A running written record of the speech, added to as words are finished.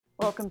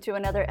Welcome to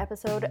another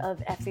episode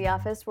of F the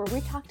Office, where we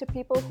talk to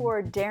people who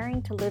are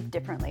daring to live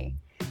differently.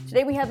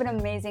 Today we have an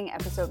amazing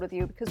episode with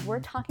you because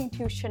we're talking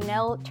to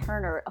Chanel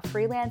Turner, a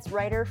freelance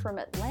writer from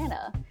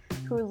Atlanta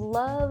who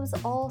loves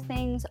all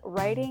things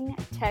writing,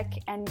 tech,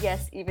 and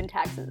yes, even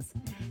taxes.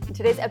 In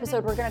today's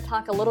episode, we're going to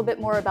talk a little bit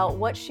more about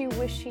what she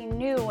wished she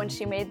knew when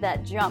she made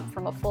that jump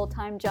from a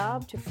full-time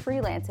job to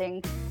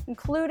freelancing,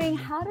 including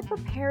how to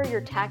prepare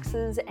your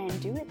taxes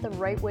and do it the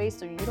right way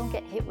so you don't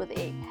get hit with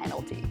a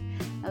penalty.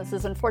 Now, this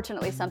is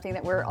unfortunately something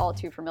that we're all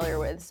too familiar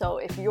with, so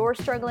if you're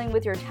struggling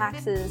with your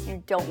taxes,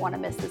 you don't want to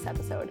miss this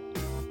episode.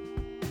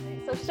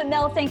 So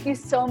Chanel, thank you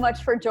so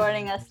much for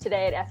joining us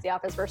today at F the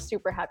Office. We're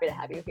super happy to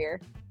have you here.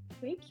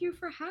 Thank you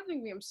for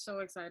having me. I'm so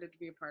excited to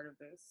be a part of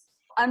this.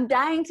 I'm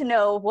dying to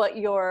know what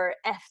your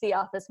F the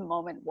Office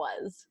moment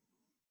was.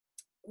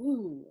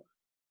 Ooh,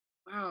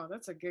 wow,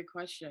 that's a good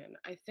question.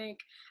 I think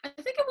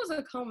it was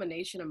a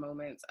culmination of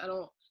moments. I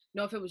don't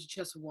know if it was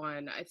just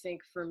one. I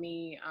think for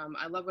me,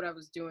 I love what I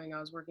was doing.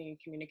 I was working in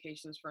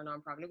communications for a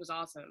nonprofit. It was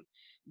awesome.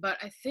 But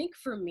I think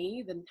for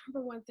me, the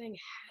number one thing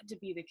had to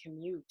be the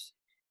commute.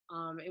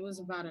 It was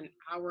about an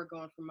hour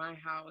going from my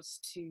house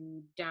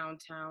to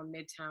downtown,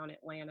 midtown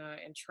Atlanta,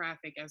 and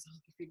traffic, as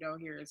if you know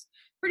here, is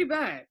pretty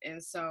bad.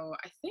 And so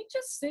I think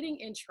just sitting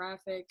in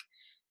traffic,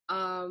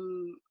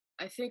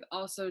 I think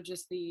also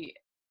just the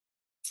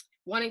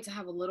wanting to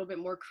have a little bit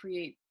more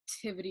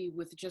creativity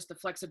with just the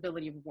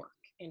flexibility of work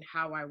and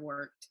how I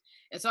worked.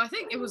 And so I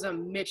think it was a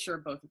mixture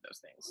of both of those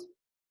things.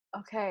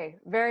 Okay,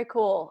 very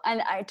cool.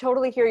 And I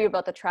totally hear you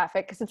about the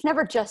traffic because it's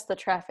never just the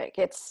traffic.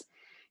 It's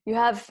you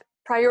have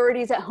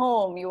priorities at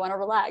home. You want to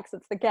relax.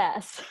 It's the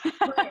gas. Right.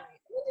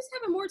 We just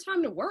having more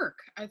time to work.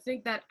 I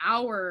think that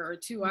hour or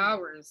 2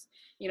 hours,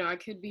 I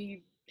could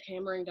be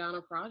hammering down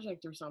a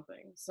project or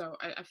something. So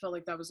I felt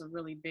like that was a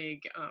really big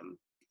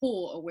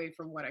pull away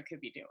from what I could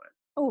be doing.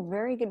 Oh,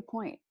 very good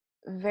point.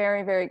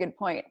 Very, very good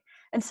point.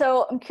 And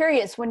so I'm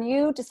curious, when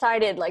you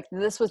decided like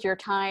this was your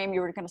time,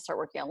 you were going to start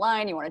working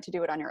online, you wanted to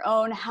do it on your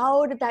own,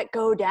 how did that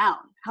go down?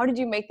 How did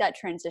you make that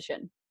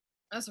transition?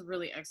 That's a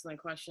really excellent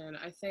question.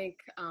 I think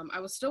I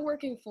was still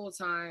working full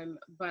time,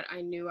 but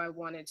I knew I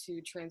wanted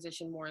to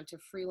transition more into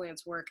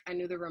freelance work. I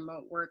knew the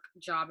remote work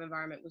job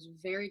environment was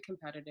very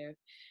competitive.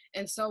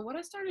 And so what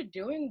I started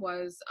doing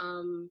was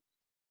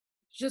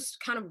just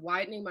kind of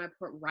widening my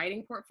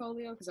writing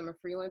portfolio because I'm a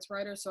freelance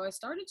writer. So I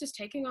started just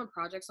taking on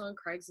projects on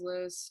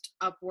Craigslist,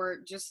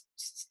 Upwork, just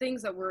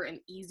things that were an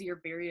easier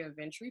barrier of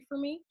entry for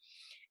me.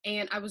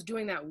 And I was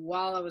doing that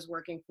while I was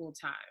working full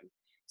time.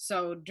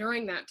 So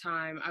during that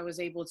time, I was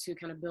able to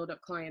kind of build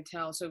up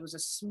clientele. So it was a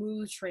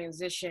smooth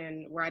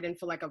transition where I didn't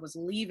feel like I was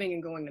leaving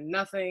and going to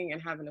nothing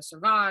and having to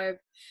survive.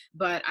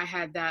 But I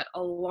had that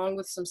along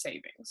with some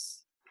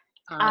savings.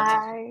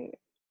 I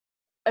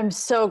am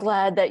so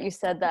glad that you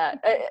said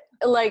that.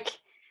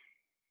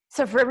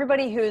 So for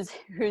everybody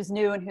who's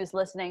new and who's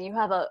listening, you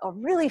have a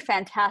really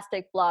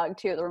fantastic blog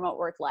too, The Remote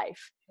Work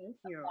Life. Thank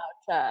you.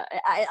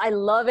 I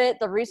love it.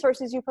 The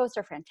resources you post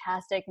are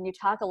fantastic, and you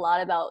talk a lot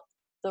about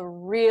the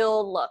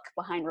real look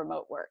behind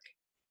remote work,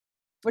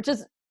 which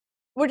is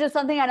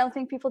something I don't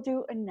think people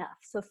do enough.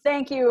 So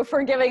thank you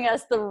for giving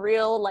us the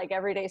real like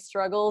everyday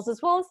struggles as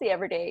well as the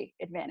everyday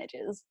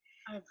advantages.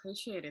 I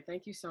appreciate it.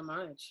 Thank you so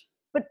much.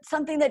 But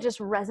something that just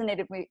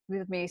resonated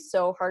with me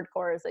so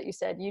hardcore is that you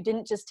said you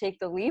didn't just take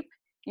the leap.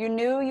 You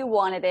knew you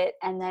wanted it,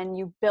 and then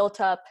you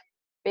built up.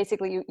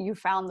 Basically, you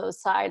found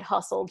those side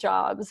hustle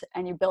jobs,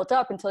 and you built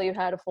up until you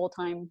had a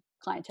full-time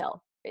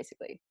clientele,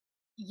 basically.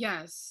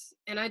 Yes.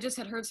 And I just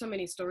had heard so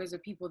many stories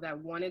of people that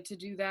wanted to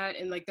do that.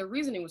 And like the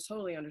reasoning was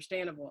totally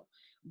understandable.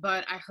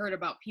 But I heard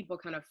about people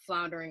kind of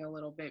floundering a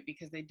little bit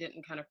because they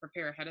didn't kind of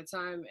prepare ahead of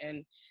time.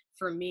 And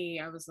for me,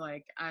 I was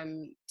like,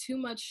 I'm too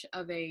much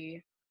of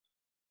a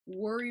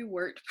worry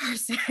wart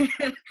person.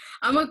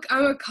 I'm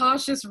a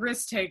cautious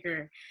risk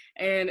taker.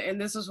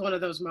 And this was one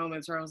of those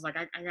moments where I was like,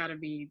 I gotta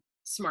be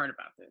smart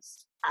about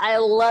this. I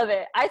love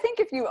it. I think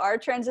if you are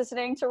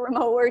transitioning to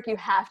remote work, you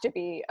have to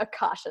be a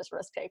cautious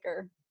risk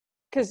taker.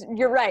 Because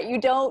you're right, you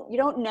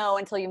don't know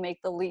until you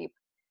make the leap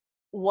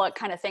what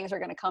kind of things are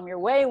going to come your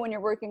way when you're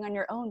working on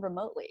your own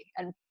remotely.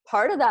 And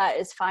part of that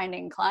is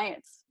finding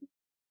clients.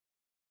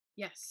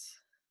 Yes.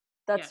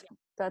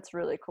 That's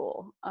really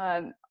cool.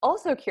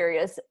 Also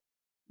curious,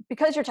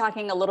 because you're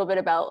talking a little bit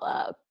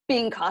about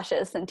being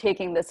cautious and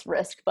taking this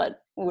risk,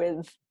 but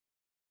with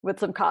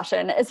some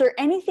caution, is there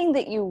anything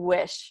that you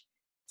wish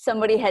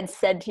somebody had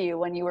said to you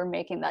when you were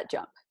making that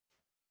jump?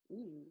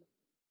 Ooh.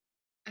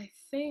 I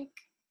think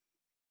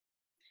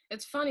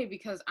it's funny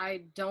because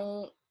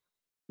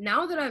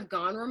now that I've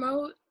gone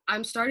remote,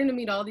 I'm starting to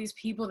meet all these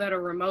people that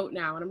are remote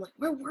now. And I'm like,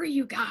 where were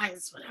you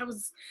guys when I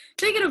was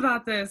thinking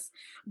about this?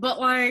 But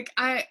like,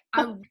 I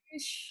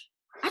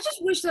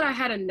just wish that I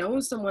had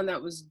known someone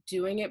that was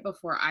doing it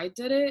before I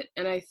did it.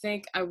 And I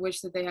think I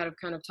wish that they had have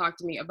kind of talked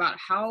to me about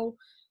how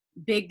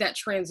big that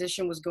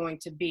transition was going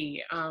to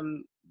be.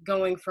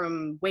 Going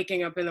from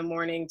waking up in the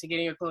morning to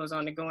getting your clothes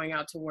on to going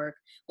out to work.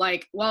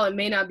 Like, while it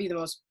may not be the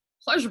most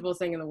pleasurable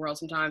thing in the world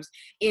sometimes,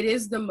 it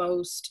is the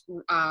most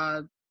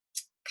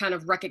kind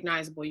of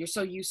recognizable. You're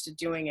so used to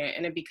doing it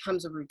and it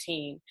becomes a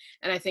routine.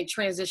 And I think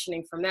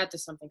transitioning from that to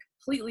something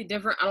completely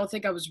different, I don't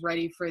think I was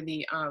ready for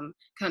the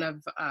kind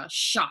of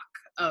shock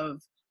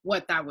of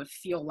what that would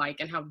feel like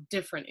and how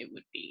different it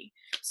would be.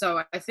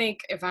 So I think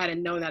if I had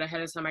known that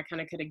ahead of time, I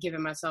kind of could have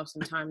given myself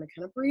some time to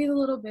kind of breathe a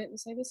little bit and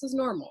say, this is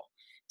normal,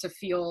 to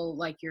feel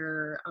like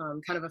you're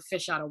kind of a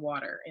fish out of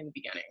water in the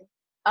beginning.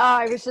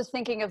 I was just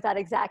thinking of that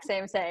exact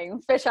same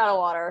saying, fish out of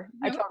water.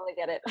 Yep. I totally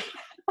get it.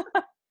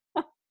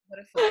 What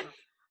it felt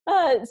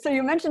like. So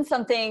you mentioned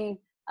something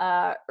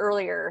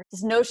earlier,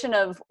 this notion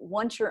of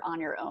once you're on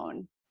your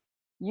own,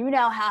 you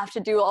now have to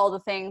do all the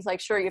things, like,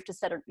 sure, you have to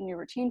set a new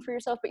routine for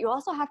yourself, but you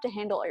also have to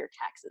handle all your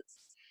taxes.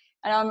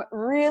 And I'm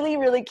really,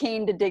 really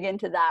keen to dig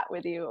into that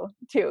with you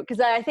too, because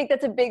I think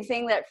that's a big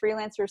thing that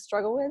freelancers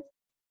struggle with.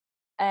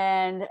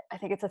 And I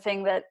think it's a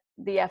thing that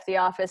the FD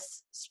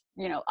Office,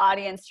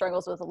 audience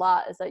struggles with a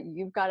lot, is that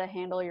you've got to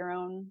handle your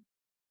own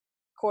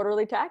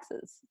quarterly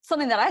taxes.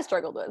 Something that I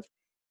struggled with.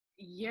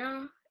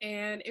 Yeah.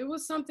 And it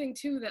was something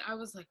too that I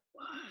was like,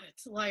 what?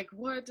 Like,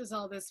 what does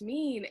all this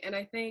mean? And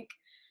I think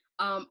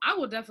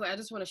I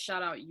just want to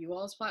shout out you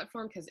all's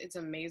platform, because it's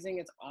amazing.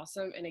 It's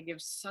awesome. And it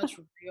gives such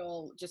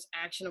real, just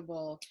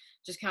actionable,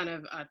 just kind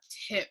of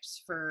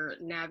tips for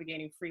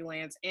navigating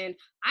freelance. And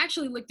I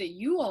actually looked at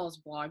you all's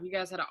blog. You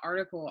guys had an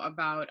article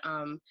about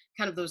kind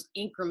of those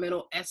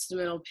incremental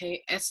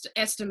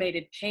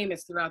estimated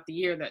payments throughout the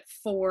year, that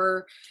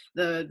for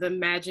the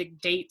magic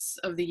dates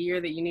of the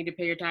year that you need to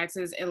pay your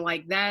taxes. And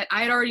like that,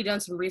 I had already done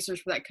some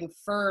research for that,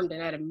 confirmed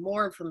and added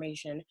more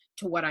information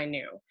to what I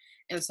knew.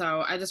 And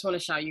so I just want to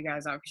shout you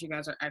guys out, because you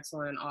guys are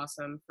excellent and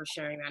awesome for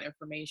sharing that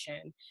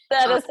information.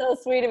 That is so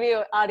sweet of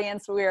you,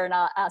 audience. We are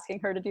not asking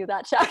her to do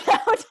that shout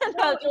out.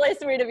 That's really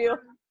sweet of you.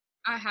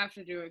 I have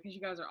to do it because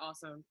you guys are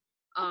awesome.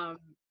 I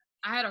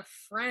had a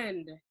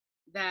friend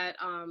that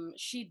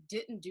she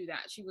didn't do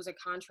that. She was a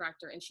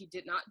contractor and she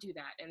did not do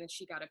that. And then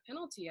she got a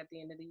penalty at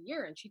the end of the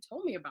year, and she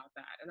told me about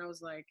that. And I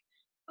was like,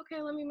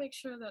 okay, let me make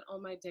sure that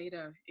all my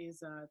data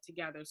is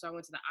together. So I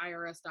went to the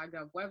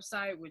irs.gov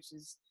website, which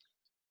is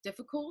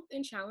difficult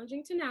and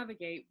challenging to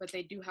navigate, but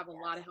they do have a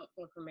lot of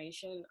helpful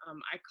information.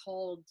 I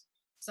called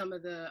some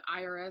of the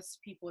IRS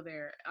people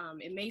there.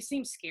 It may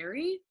seem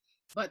scary,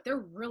 but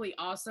they're really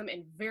awesome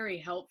and very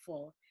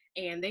helpful.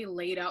 And they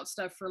laid out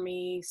stuff for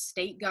me.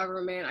 State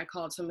government, I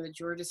called some of the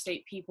Georgia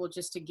state people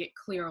just to get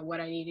clear on what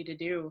I needed to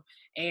do.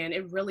 And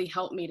it really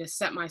helped me to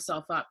set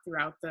myself up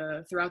throughout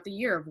the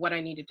year of what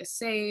I needed to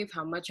save,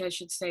 how much I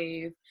should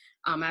save.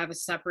 I have a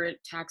separate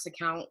tax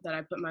account that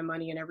I put my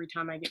money in every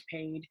time I get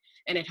paid,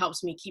 and it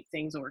helps me keep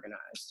things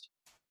organized.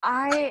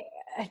 I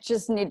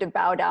just need to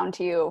bow down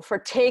to you for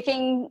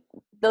taking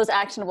those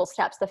actionable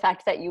steps. The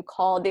fact that you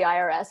called the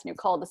IRS and you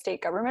called the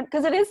state government,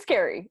 because it is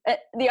scary.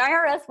 The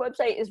IRS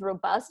website is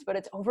robust, but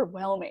it's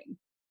overwhelming.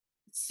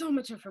 It's so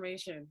much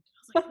information. I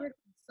was like, where do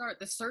I start?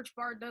 The search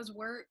bar does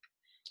work.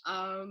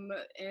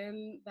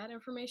 And that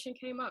information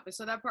came up. And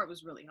so that part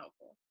was really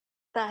helpful.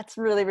 That's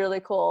really, really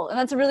cool. And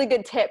that's a really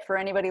good tip for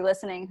anybody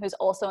listening who's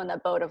also in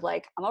that boat of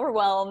like, I'm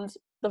overwhelmed.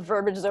 The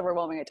verbiage is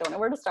overwhelming. I don't know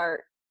where to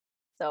start.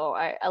 So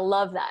I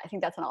love that. I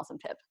think that's an awesome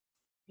tip.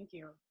 Thank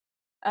you.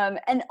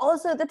 And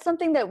also that's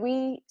something that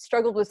we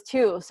struggled with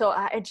too. So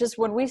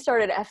when we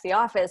started FD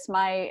Office,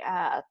 my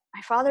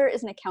father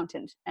is an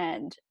accountant,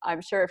 and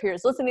I'm sure if he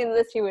was listening to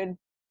this, he would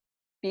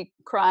be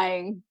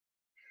crying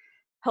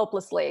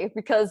helplessly,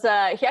 because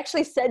he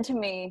actually said to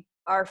me,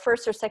 our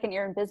first or second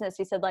year in business,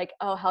 he said like,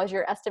 oh, how's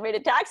your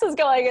estimated taxes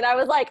going? And I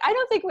was like, I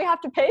don't think we have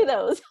to pay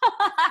those.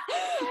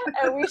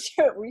 And we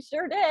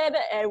sure did.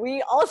 And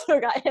we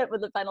also got hit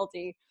with a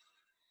penalty.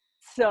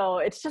 So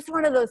it's just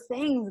one of those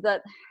things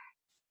that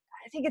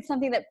I think it's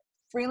something that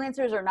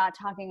freelancers are not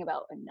talking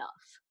about enough.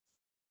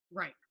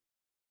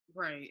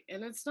 Right.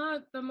 And it's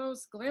not the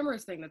most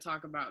glamorous thing to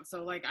talk about.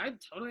 So like, I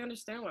totally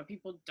understand why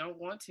people don't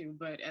want to,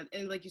 but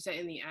and like you said,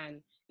 in the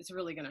end, it's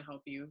really going to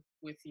help you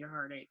with your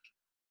heartache.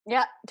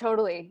 Yeah,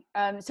 totally.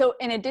 So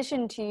in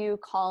addition to you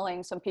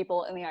calling some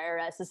people in the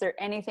IRS, is there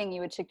anything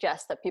you would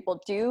suggest that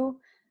people do,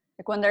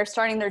 like when they're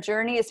starting their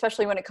journey,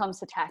 especially when it comes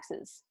to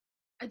taxes?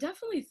 I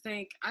definitely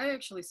think I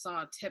actually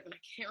saw a tip, and I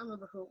can't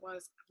remember who it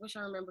was. I wish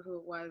I remember who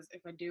it was.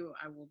 If I do,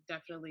 I will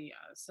definitely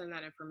send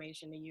that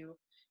information to you.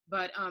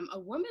 But a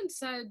woman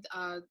said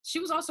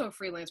she was also a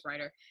freelance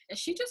writer, and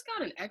she just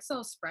got an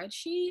Excel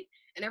spreadsheet.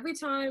 And every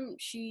time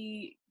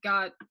she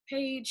got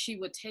paid, she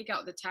would take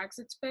out the tax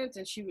expense,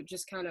 and she would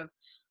just kind of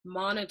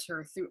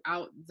monitor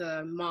throughout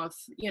the month,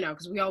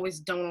 because we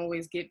don't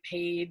always get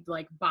paid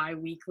like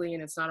bi-weekly,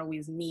 and it's not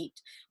always neat,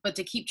 but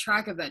to keep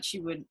track of that, she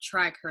would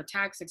track her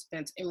tax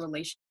expense in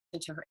relation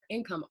to her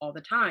income all the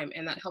time,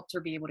 and that helped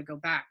her be able to go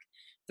back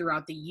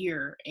throughout the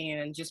year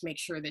and just make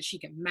sure that she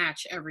can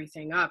match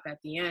everything up at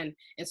the end.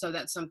 And so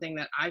that's something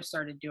that I've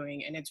started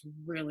doing, and it's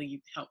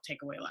really helped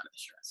take away a lot of the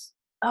stress.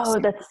 Oh,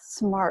 that's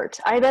smart.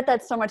 I bet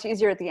that's so much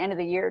easier at the end of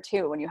the year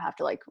too, when you have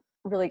to like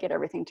really get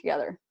everything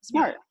together.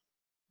 Smart. Yeah.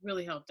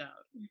 Really helped out.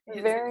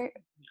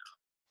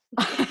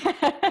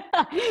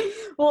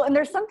 Well, and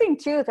there's something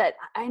too that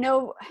I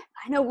know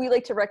we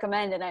like to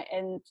recommend,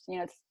 and you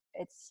know,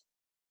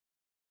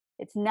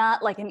 it's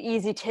not like an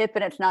easy tip,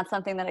 and it's not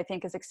something that I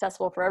think is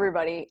accessible for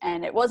everybody.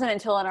 And it wasn't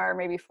until in our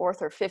maybe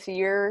fourth or fifth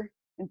year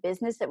in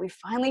business that we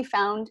finally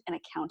found an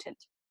accountant.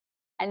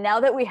 And now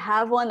that we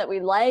have one that we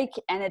like,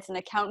 and it's an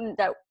accountant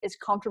that is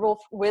comfortable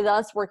with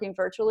us working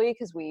virtually,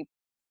 because we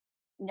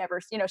never,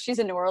 you know, she's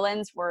in New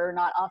Orleans, we're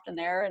not often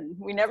there, and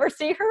we never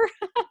see her.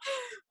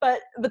 But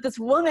this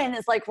woman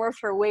is like worth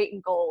her weight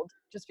in gold,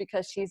 just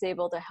because she's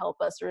able to help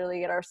us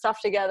really get our stuff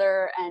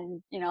together,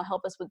 and you know,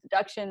 help us with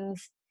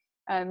deductions.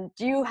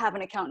 Do you have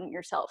an accountant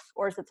yourself,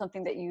 or is it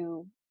something that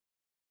you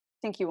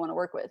think you want to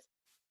work with?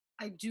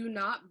 I do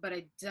not, but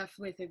I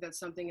definitely think that's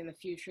something in the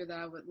future that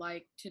I would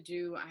like to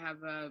do. I have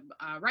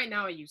right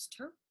now I use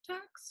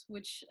TurboTax,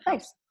 which Nice.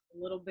 helps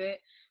a little bit,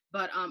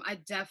 but I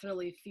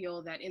definitely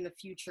feel that in the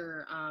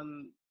future,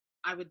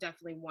 I would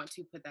definitely want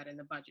to put that in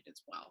the budget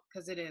as well,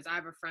 because it is. I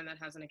have a friend that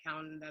has an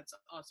accountant that's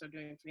also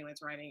doing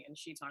freelance writing, and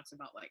she talks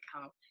about like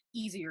how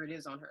easier it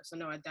is on her. So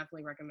no, I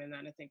definitely recommend that,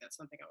 and I think that's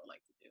something I would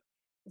like to do.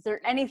 Is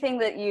there anything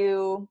that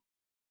you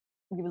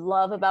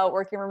love about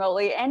working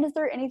remotely, and is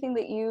there anything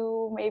that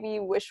you maybe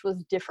wish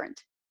was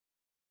different?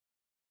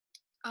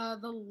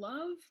 The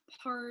love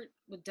part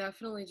would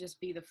definitely just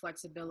be the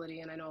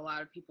flexibility, and I know a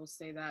lot of people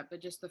say that, but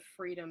just the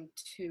freedom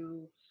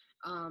to,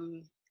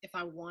 if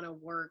I want to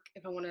work,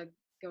 if I want to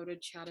go to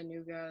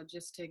Chattanooga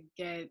just to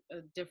get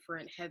a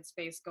different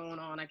headspace going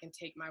on, I can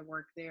take my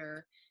work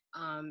there.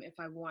 If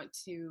I want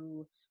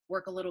to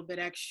work a little bit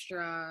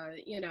extra,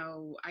 you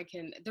know, I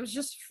can. There's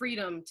just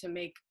freedom to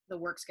make the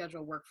work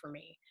schedule work for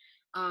me.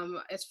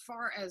 As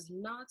far as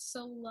not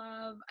so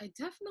love, I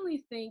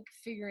definitely think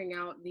figuring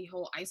out the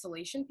whole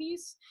isolation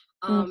piece.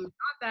 Mm. Not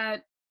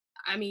that,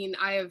 I mean,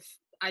 I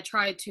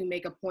try to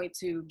make a point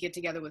to get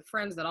together with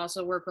friends that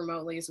also work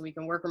remotely so we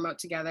can work remote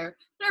together,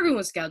 but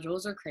everyone's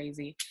schedules are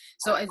crazy.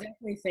 So I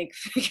definitely think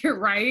figure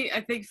right.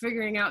 I think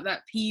figuring out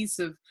that piece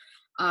of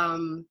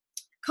um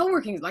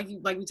co-working, like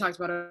we talked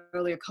about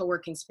earlier,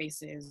 co-working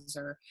spaces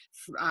or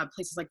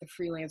places like the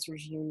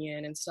freelancers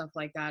union and stuff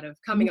like that, of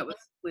coming up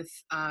with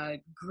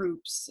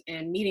groups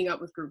and meeting up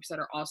with groups that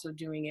are also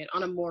doing it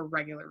on a more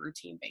regular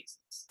routine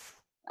basis.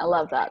 I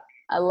love that.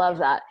 I love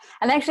that.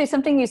 And actually,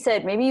 something you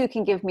said, maybe you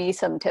can give me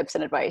some tips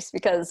and advice,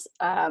 because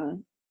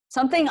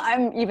something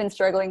I'm even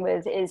struggling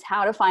with is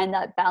how to find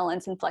that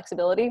balance and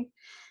flexibility.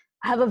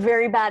 I have a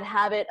very bad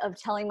habit of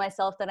telling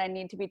myself that I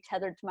need to be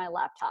tethered to my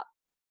laptop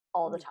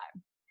all the Mm.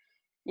 time.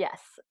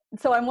 Yes.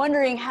 So I'm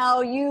wondering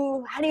how do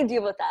you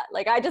deal with that?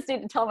 Like, I just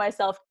need to tell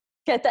myself,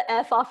 get the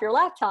F off your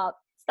laptop,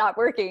 stop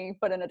working,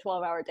 put in a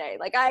 12-hour day.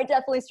 Like, I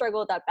definitely struggle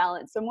with that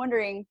balance. So I'm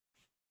wondering,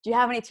 do you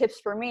have any tips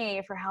for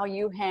me for how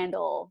you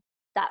handle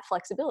that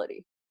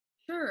flexibility?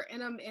 Sure,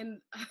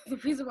 and the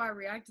reason why I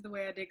reacted the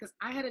way I did, because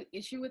I had an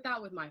issue with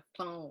that with my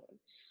phone,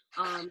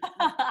 my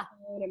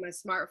phone and my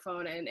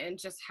smartphone, and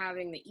just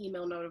having the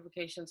email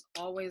notifications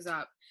always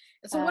up.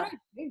 And so what uh, I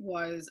did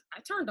was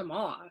I turned them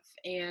off,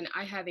 and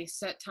I have a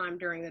set time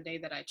during the day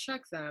that I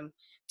check them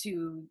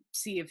to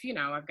see if, you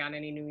know, I've got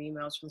any new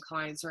emails from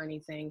clients or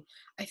anything.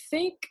 I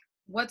think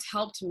what's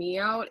helped me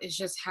out is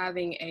just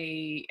having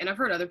and I've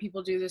heard other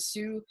people do this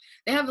too,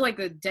 they have like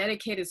a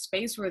dedicated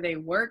space where they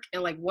work,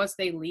 and like once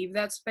they leave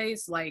that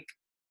space, like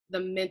the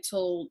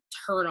mental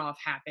turn off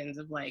happens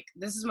of like,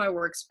 this is my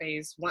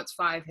workspace. Once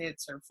 5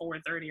 hits or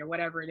 4:30 or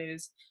whatever it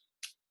is,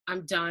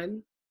 I'm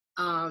done.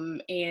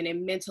 And it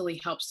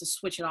mentally helps to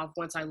switch it off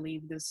once I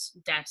leave this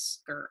desk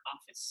or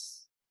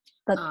office.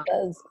 that um,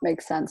 does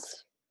make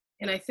sense.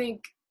 and I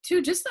think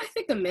too, just I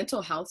think the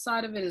mental health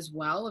side of it as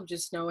well, of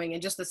just knowing,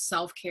 and just the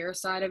self-care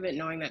side of it,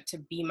 knowing that to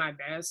be my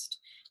best,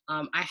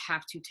 I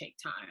have to take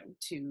time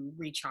to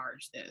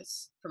recharge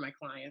this for my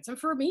clients and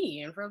for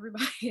me and for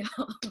everybody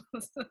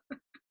else.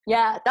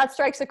 Yeah, that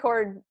strikes a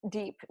chord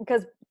deep,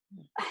 because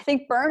I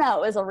think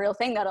burnout is a real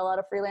thing that a lot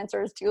of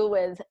freelancers deal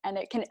with, and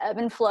it can ebb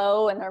and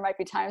flow. And there might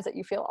be times that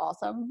you feel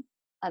awesome,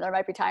 and there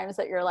might be times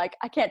that you're like,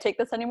 I can't take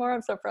this anymore.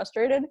 I'm so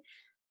frustrated.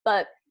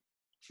 But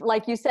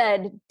like you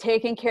said,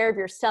 taking care of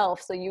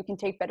yourself so you can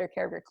take better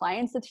care of your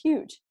clients, it's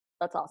huge.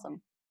 That's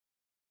awesome.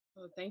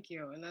 Well, thank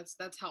you, and that's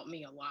helped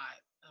me a lot.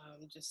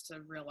 Just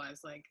to realize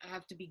like I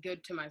have to be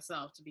good to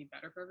myself to be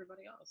better for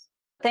everybody else.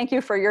 Thank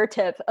you for your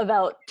tip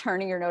about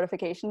turning your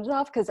notifications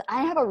off, because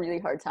I have a really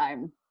hard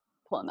time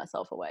pulling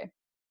myself away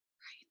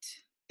Right.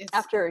 It's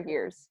after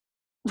years.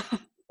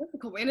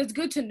 difficult, and it's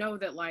good to know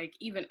that like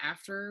even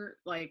after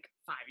like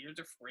 5 years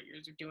or 4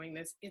 years of doing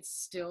this, it's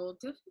still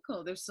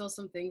difficult. There's still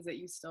some things that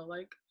you still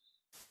like.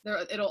 There,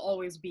 it'll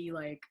always be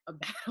like a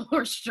battle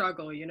or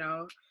struggle, you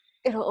know.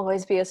 It'll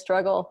always be a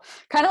struggle.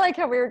 Kind of like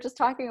how we were just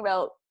talking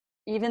about,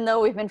 even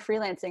though we've been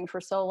freelancing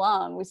for so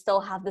long, we still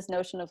have this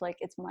notion of like,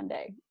 it's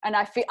Monday. And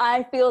I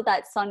feel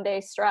that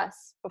Sunday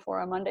stress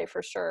before a Monday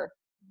for sure.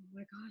 Oh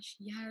my gosh,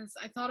 yes.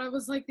 I thought I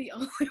was like the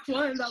only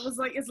one that was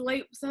like, it's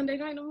late Sunday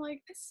night. And I'm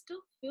like, I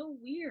still feel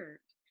weird.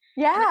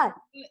 And I Yeah. thought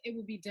it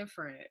would be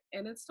different,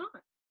 and it's not.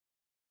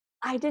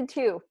 I did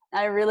too.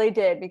 I really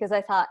did, because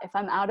I thought if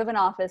I'm out of an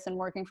office and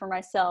working for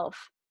myself,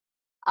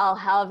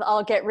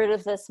 I'll get rid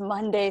of this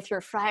Monday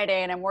through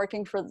Friday and I'm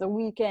working for the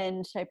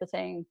weekend type of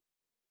thing.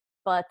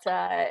 But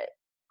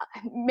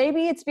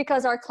maybe it's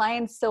because our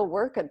clients still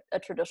work a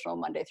traditional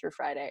Monday through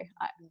Friday.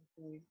 I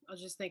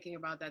was just thinking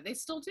about that. They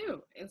still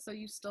do. And so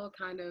you still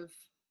kind of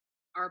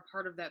are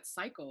part of that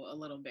cycle a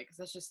little bit, because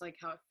that's just like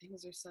how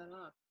things are set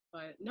up.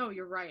 But no,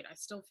 you're right. I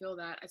still feel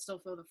that. I still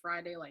feel the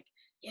Friday, like,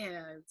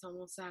 yeah, it's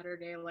almost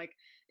Saturday. Like,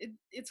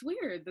 it's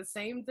weird. The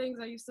same things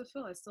I used to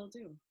feel, I still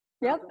do.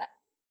 Yep.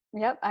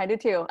 Yep, I do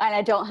too. And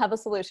I don't have a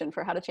solution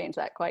for how to change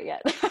that quite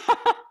yet.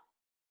 I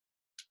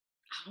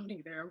don't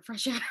either. I'm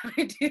fresh out of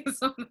ideas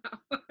on that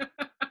one.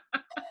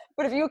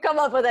 But if you come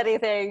up with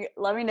anything,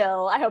 let me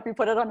know. I hope you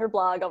put it on your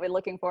blog. I'll be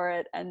looking for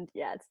it. And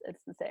yeah,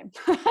 it's the same.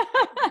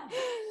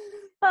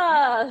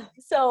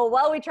 So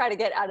while we try to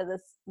get out of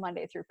this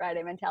Monday through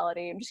Friday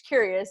mentality, I'm just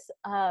curious,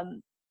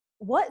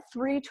 what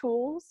 3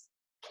 tools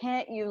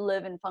can't you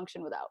live and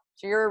function without?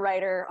 So you're a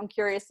writer. I'm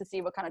curious to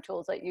see what kind of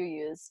tools that you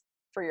use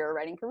for your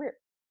writing career.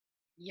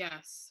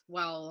 Yes,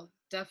 well,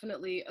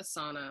 definitely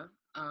Asana.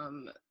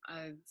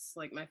 It's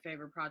like my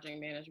favorite project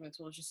management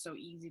tool. It's just so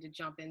easy to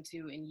jump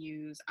into and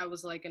use. I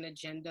was like an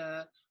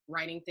agenda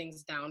writing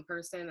things down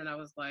person, and I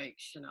was like,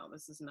 Chanel,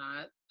 this is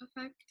not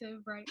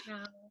effective right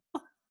now.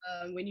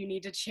 When you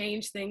need to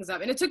change things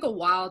up. And it took a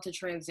while to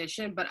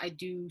transition, but I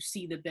do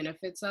see the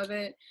benefits of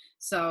it.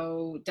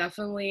 So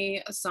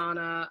definitely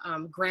Asana.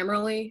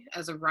 Grammarly,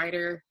 as a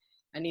writer,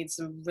 I need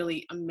some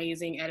really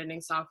amazing editing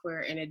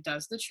software, and it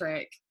does the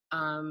trick.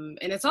 And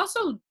it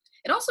also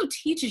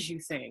teaches you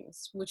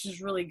things, which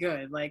is really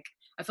good. Like,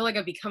 I feel like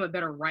I've become a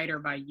better writer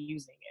by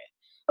using it.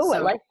 Oh, I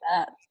like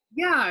that.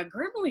 Yeah,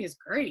 Grammarly is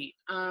great.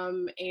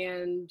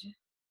 And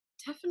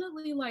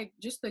definitely like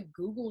just the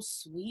Google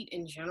Suite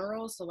in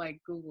general. So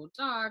like Google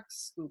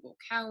Docs, Google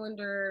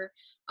Calendar.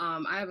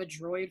 I have a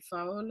Droid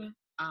phone.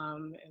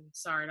 And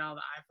sorry to all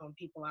the iPhone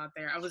people out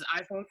there. I was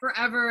iPhone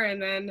forever,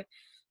 and then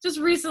just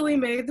recently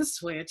made the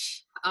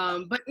switch.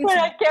 But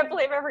I can't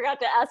believe I forgot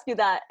to ask you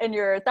that. And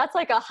that's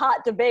like a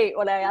hot debate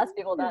when I ask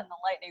people that in the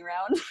lightning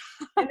round.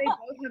 And they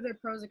both have their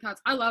pros and cons.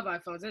 I love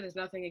iPhones. It is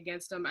nothing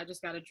against them. I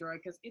just got a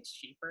Droid because it's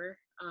cheaper.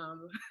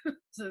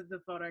 So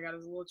the phone I got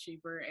is a little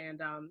cheaper. And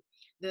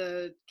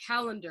the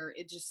calendar,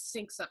 it just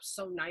syncs up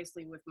so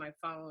nicely with my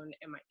phone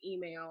and my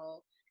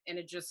email. And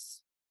it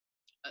just,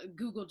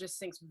 Google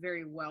just syncs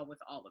very well with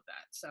all of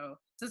that. So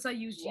since I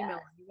use Gmail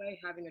anyway,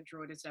 having a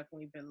Droid has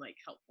definitely been like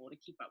helpful to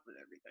keep up with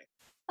everything.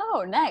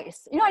 Oh,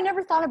 nice. I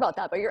never thought about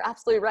that, but you're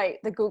absolutely right.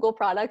 The Google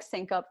products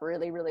sync up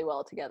really, really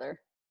well together.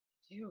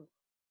 Ew.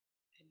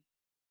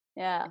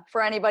 Yeah.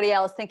 For anybody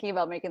else thinking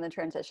about making the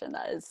transition,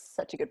 that is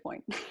such a good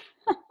point.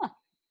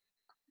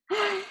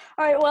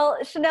 All right. Well,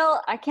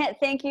 Chanel, I can't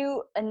thank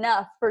you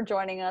enough for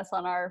joining us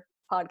on our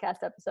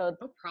podcast episode.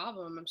 No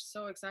problem. I'm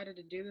so excited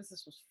to do this.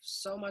 This was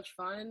so much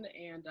fun,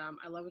 and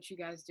I love what you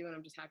guys do, and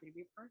I'm just happy to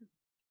be a part of it.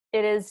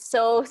 It is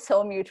so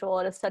mutual.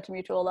 It is such a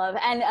mutual love.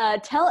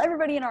 And tell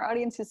everybody in our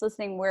audience who's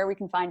listening where we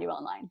can find you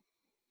online.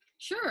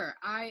 Sure.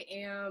 I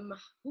am,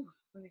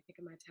 let me think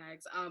of my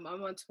tags. I'm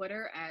on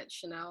Twitter at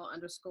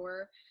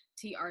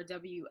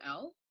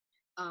Chanel_TRWL.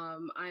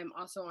 I am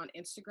also on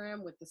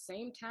Instagram with the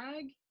same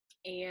tag.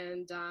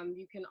 And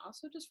you can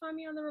also just find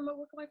me on the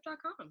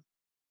remoteworklife.com.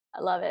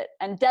 I love it.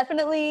 And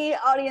definitely,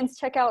 audience,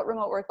 check out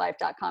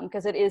remoteworklife.com,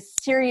 because it is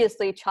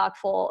seriously chock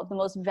full of the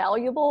most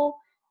valuable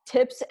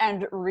tips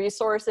and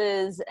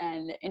resources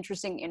and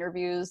interesting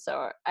interviews.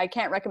 So I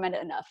can't recommend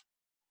it enough.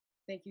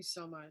 Thank you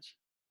so much.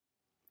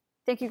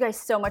 Thank you guys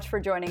so much for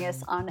joining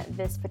us on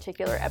this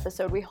particular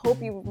episode. We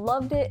hope you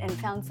loved it and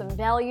found some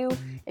value.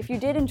 If you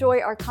did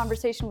enjoy our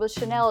conversation with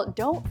Chanel,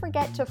 don't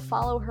forget to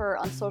follow her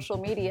on social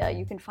media.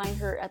 You can find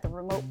her at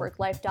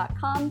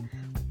theremoteworklife.com.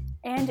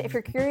 And if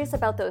you're curious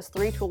about those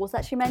 3 tools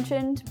that she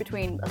mentioned,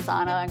 between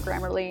Asana and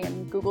Grammarly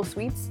and Google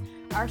Suites,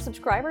 our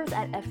subscribers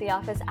at F The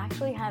Office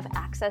actually have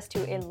access to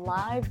a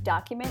live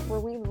document where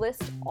we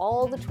list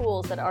all the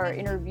tools that our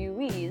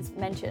interviewees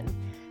mention.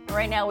 And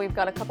right now, we've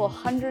got a couple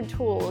hundred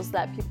tools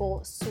that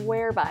people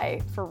swear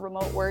by for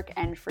remote work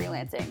and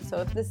freelancing.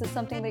 So if this is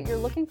something that you're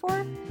looking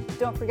for,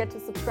 don't forget to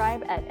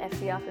subscribe at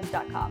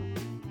ftheoffice.com.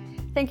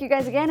 Thank you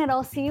guys again, and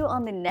I'll see you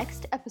on the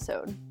next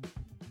episode.